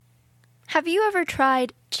Have you ever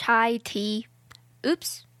tried chai tea?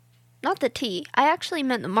 Oops, not the tea. I actually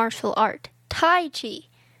meant the martial art, Tai Chi.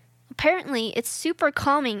 Apparently, it's super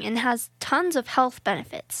calming and has tons of health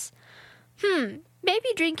benefits. Maybe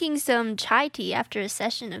drinking some chai tea after a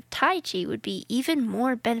session of Tai Chi would be even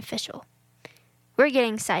more beneficial. We're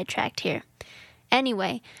getting sidetracked here.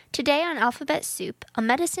 Anyway, today on Alphabet Soup, a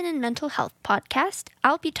medicine and mental health podcast,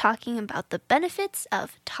 I'll be talking about the benefits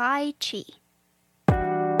of Tai Chi.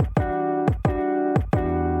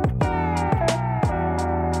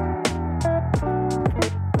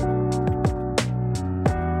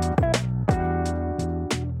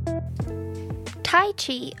 Tai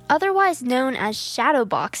Chi, otherwise known as shadow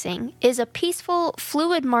boxing, is a peaceful,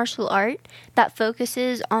 fluid martial art that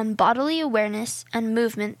focuses on bodily awareness and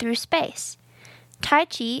movement through space. Tai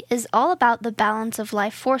Chi is all about the balance of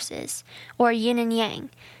life forces, or yin and yang,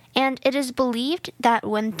 and it is believed that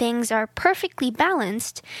when things are perfectly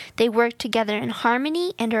balanced, they work together in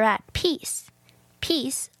harmony and are at peace.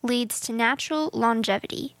 Peace leads to natural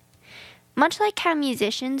longevity. Much like how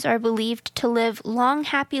musicians are believed to live long,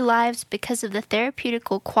 happy lives because of the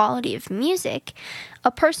therapeutical quality of music, a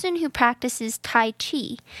person who practices Tai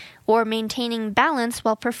Chi, or maintaining balance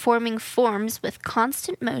while performing forms with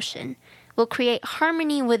constant motion, will create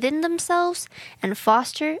harmony within themselves and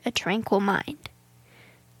foster a tranquil mind.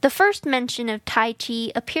 The first mention of Tai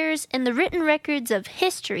Chi appears in the written records of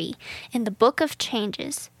history in the Book of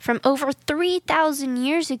Changes from over 3,000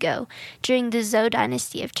 years ago during the Zhou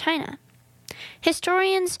dynasty of China.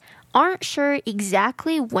 Historians aren't sure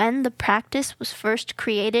exactly when the practice was first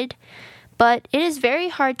created, but it is very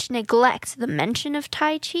hard to neglect the mention of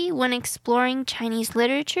Tai Chi when exploring Chinese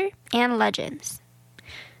literature and legends.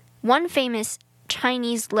 One famous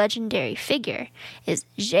Chinese legendary figure is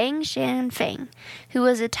Zhang Xianfeng, who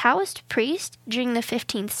was a Taoist priest during the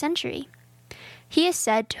 15th century. He is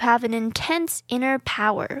said to have an intense inner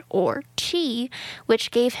power, or qi,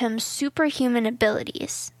 which gave him superhuman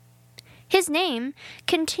abilities. His name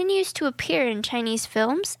continues to appear in Chinese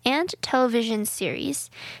films and television series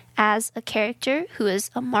as a character who is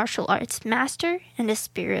a martial arts master and a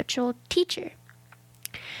spiritual teacher.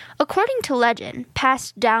 According to legend,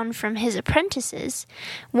 passed down from his apprentices,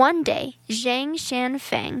 one day Zhang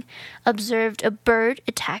Xianfeng observed a bird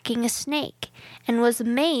attacking a snake and was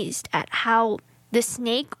amazed at how the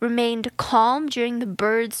snake remained calm during the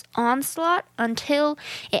bird's onslaught until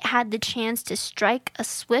it had the chance to strike a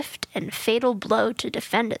swift and fatal blow to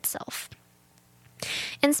defend itself.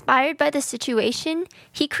 Inspired by the situation,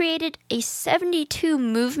 he created a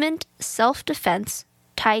 72-movement self-defense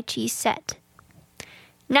Tai Chi set.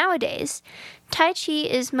 Nowadays, Tai Chi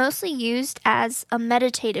is mostly used as a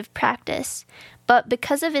meditative practice, but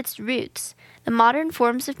because of its roots, the modern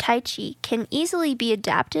forms of Tai Chi can easily be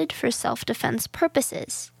adapted for self-defense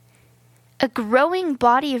purposes. A growing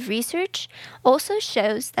body of research also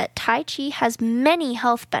shows that Tai Chi has many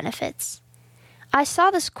health benefits. I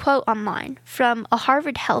saw this quote online from a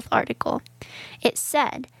Harvard Health article. It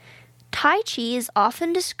said, "Tai Chi is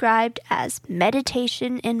often described as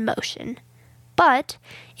meditation in motion, but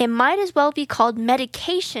it might as well be called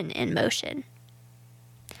medication in motion."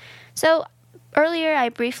 So, earlier, I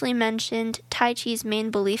briefly mentioned Tai Chi's main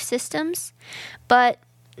belief systems, but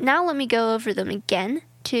now let me go over them again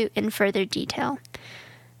in further detail.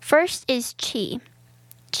 First is Qi.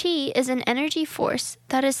 Qi is an energy force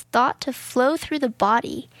that is thought to flow through the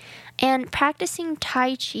body, and practicing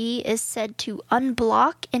Tai Chi is said to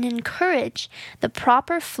unblock and encourage the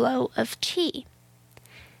proper flow of Qi.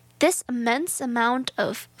 This immense amount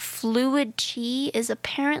of fluid qi is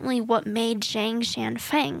apparently what made Zhang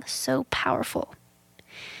Xianfeng so powerful.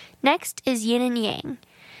 Next is yin and yang.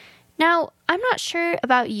 Now, I'm not sure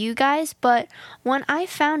about you guys, but when I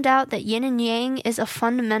found out that yin and yang is a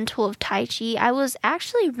fundamental of Tai Chi, I was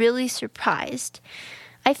actually really surprised.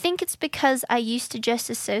 I think it's because I used to just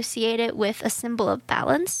associate it with a symbol of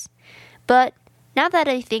balance, but now that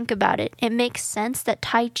I think about it, it makes sense that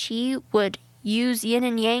Tai Chi would use yin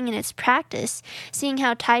and yang in its practice, seeing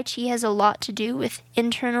how Tai Chi has a lot to do with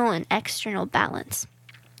internal and external balance.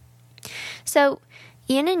 So,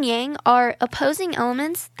 yin and yang are opposing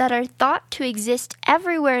elements that are thought to exist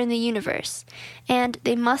everywhere in the universe, and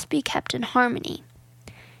they must be kept in harmony.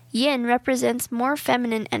 Yin represents more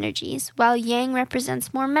feminine energies, while yang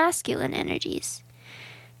represents more masculine energies.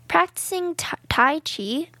 Practicing Tai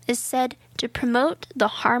Chi is said to promote the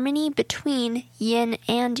harmony between yin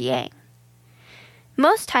and yang.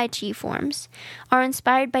 Most Tai Chi forms are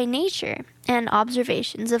inspired by nature and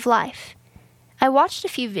observations of life. I watched a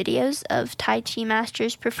few videos of Tai Chi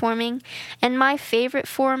masters performing, and my favorite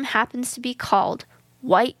form happens to be called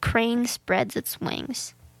White Crane Spreads Its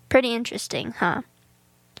Wings. Pretty interesting, huh?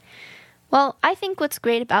 Well, I think what's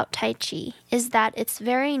great about Tai Chi is that it's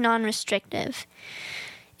very non-restrictive.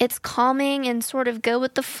 It's calming and sort of go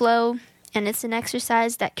with the flow, and it's an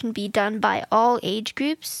exercise that can be done by all age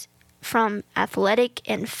groups, from athletic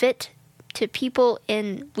and fit to people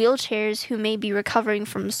in wheelchairs who may be recovering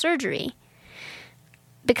from surgery.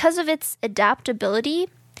 Because of its adaptability,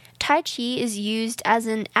 Tai Chi is used as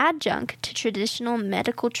an adjunct to traditional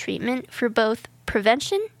medical treatment for both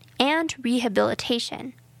prevention and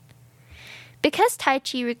rehabilitation. Because Tai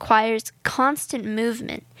Chi requires constant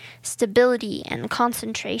movement, stability, and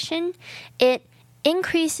concentration, it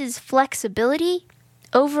increases flexibility,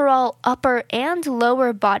 overall upper and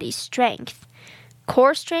lower body strength,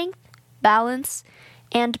 core strength, balance,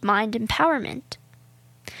 and mind empowerment.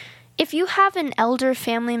 If you have an elder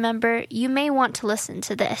family member, you may want to listen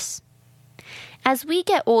to this. As we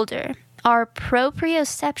get older, our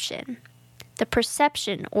proprioception, the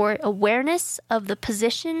perception or awareness of the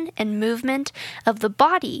position and movement of the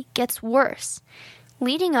body, gets worse,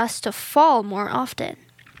 leading us to fall more often.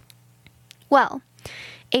 Well,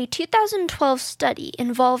 a 2012 study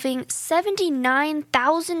involving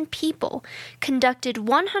 79,000 people conducted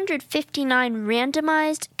 159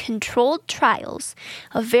 randomized controlled trials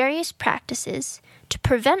of various practices to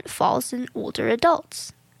prevent falls in older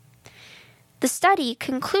adults. The study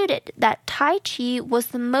concluded that Tai Chi was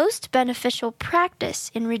the most beneficial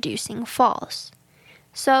practice in reducing falls.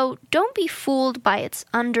 So don't be fooled by its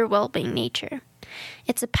underwhelming nature.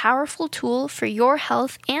 It's a powerful tool for your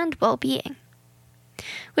health and well-being.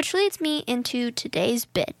 Which leads me into today's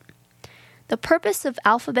bit. The purpose of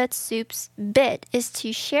Alphabet Soup's bit is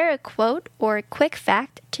to share a quote or a quick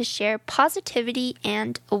fact to share positivity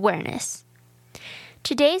and awareness.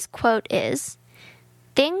 Today's quote is,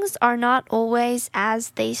 "Things are not always as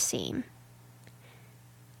they seem."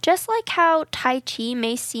 Just like how Tai Chi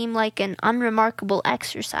may seem like an unremarkable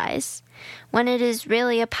exercise, when it is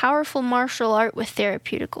really a powerful martial art with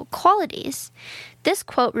therapeutical qualities, this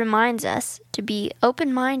quote reminds us to be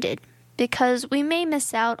open-minded because we may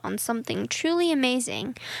miss out on something truly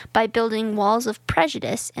amazing by building walls of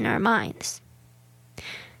prejudice in our minds.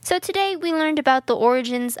 So today we learned about the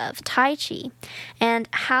origins of Tai Chi and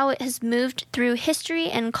how it has moved through history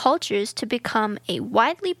and cultures to become a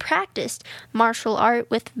widely practiced martial art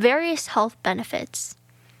with various health benefits.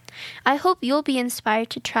 I hope you'll be inspired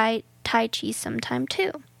to try Tai Chi sometime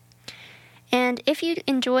too. And if you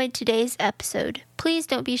enjoyed today's episode, please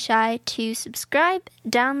don't be shy to subscribe,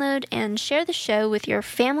 download, and share the show with your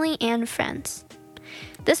family and friends.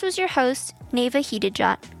 This was your host, Neva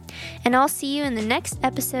Hidejot, and I'll see you in the next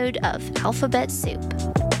episode of Alphabet Soup.